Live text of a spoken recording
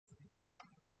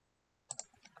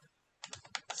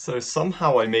So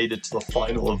somehow I made it to the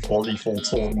final of Volleyfall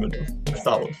tournament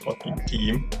without a fucking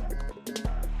team.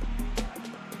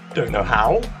 Don't know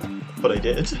how, but I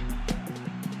did.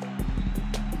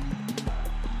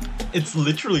 It's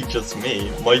literally just me.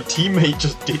 My teammate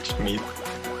just ditched me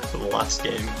for the last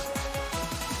game.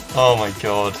 Oh my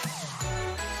god.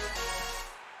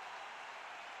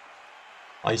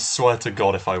 I swear to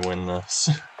god if I win this.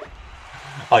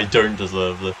 I don't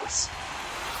deserve this.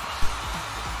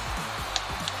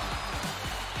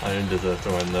 I don't deserve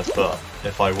to win this, but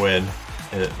if I win,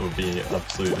 it would be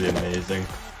absolutely amazing.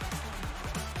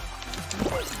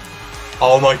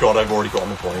 Oh my god, I've already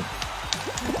gotten the point.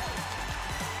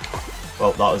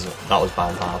 Well, that was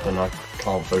bound to happen. I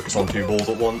can't focus on two balls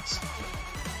at once.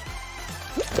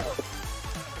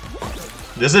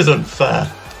 This isn't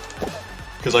fair,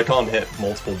 because I can't hit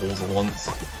multiple balls at once.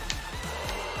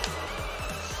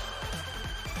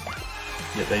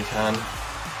 Yet they can.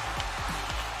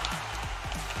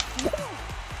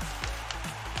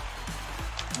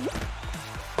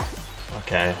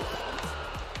 Okay.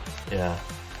 Yeah.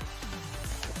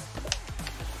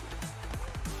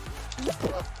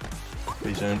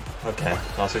 Please don't. Okay,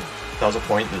 that was a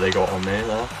point that they got on me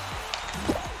there.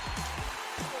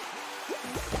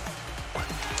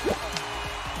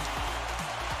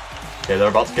 Okay, they're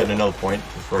about to get another point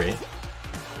for free.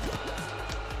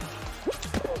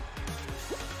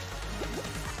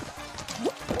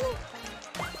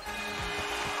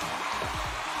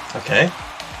 Okay,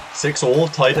 6-all,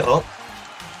 tied it up.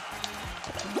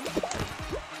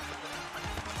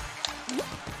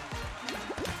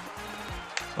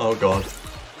 Oh god,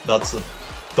 that's a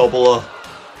doubler.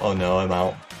 Oh no, I'm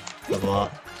out of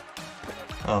that.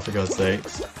 Oh, for God's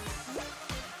sakes.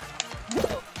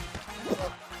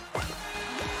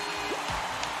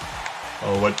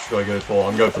 Oh, what should I go for?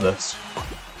 I'm going for this.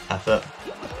 F it.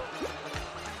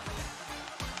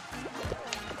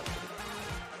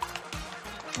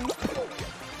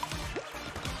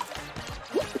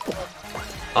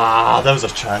 Ah, there was a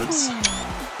chance.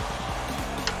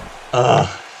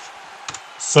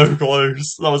 So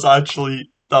close. That was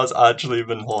actually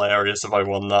been hilarious if I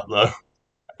won that though.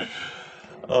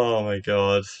 Oh my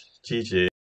god. GG.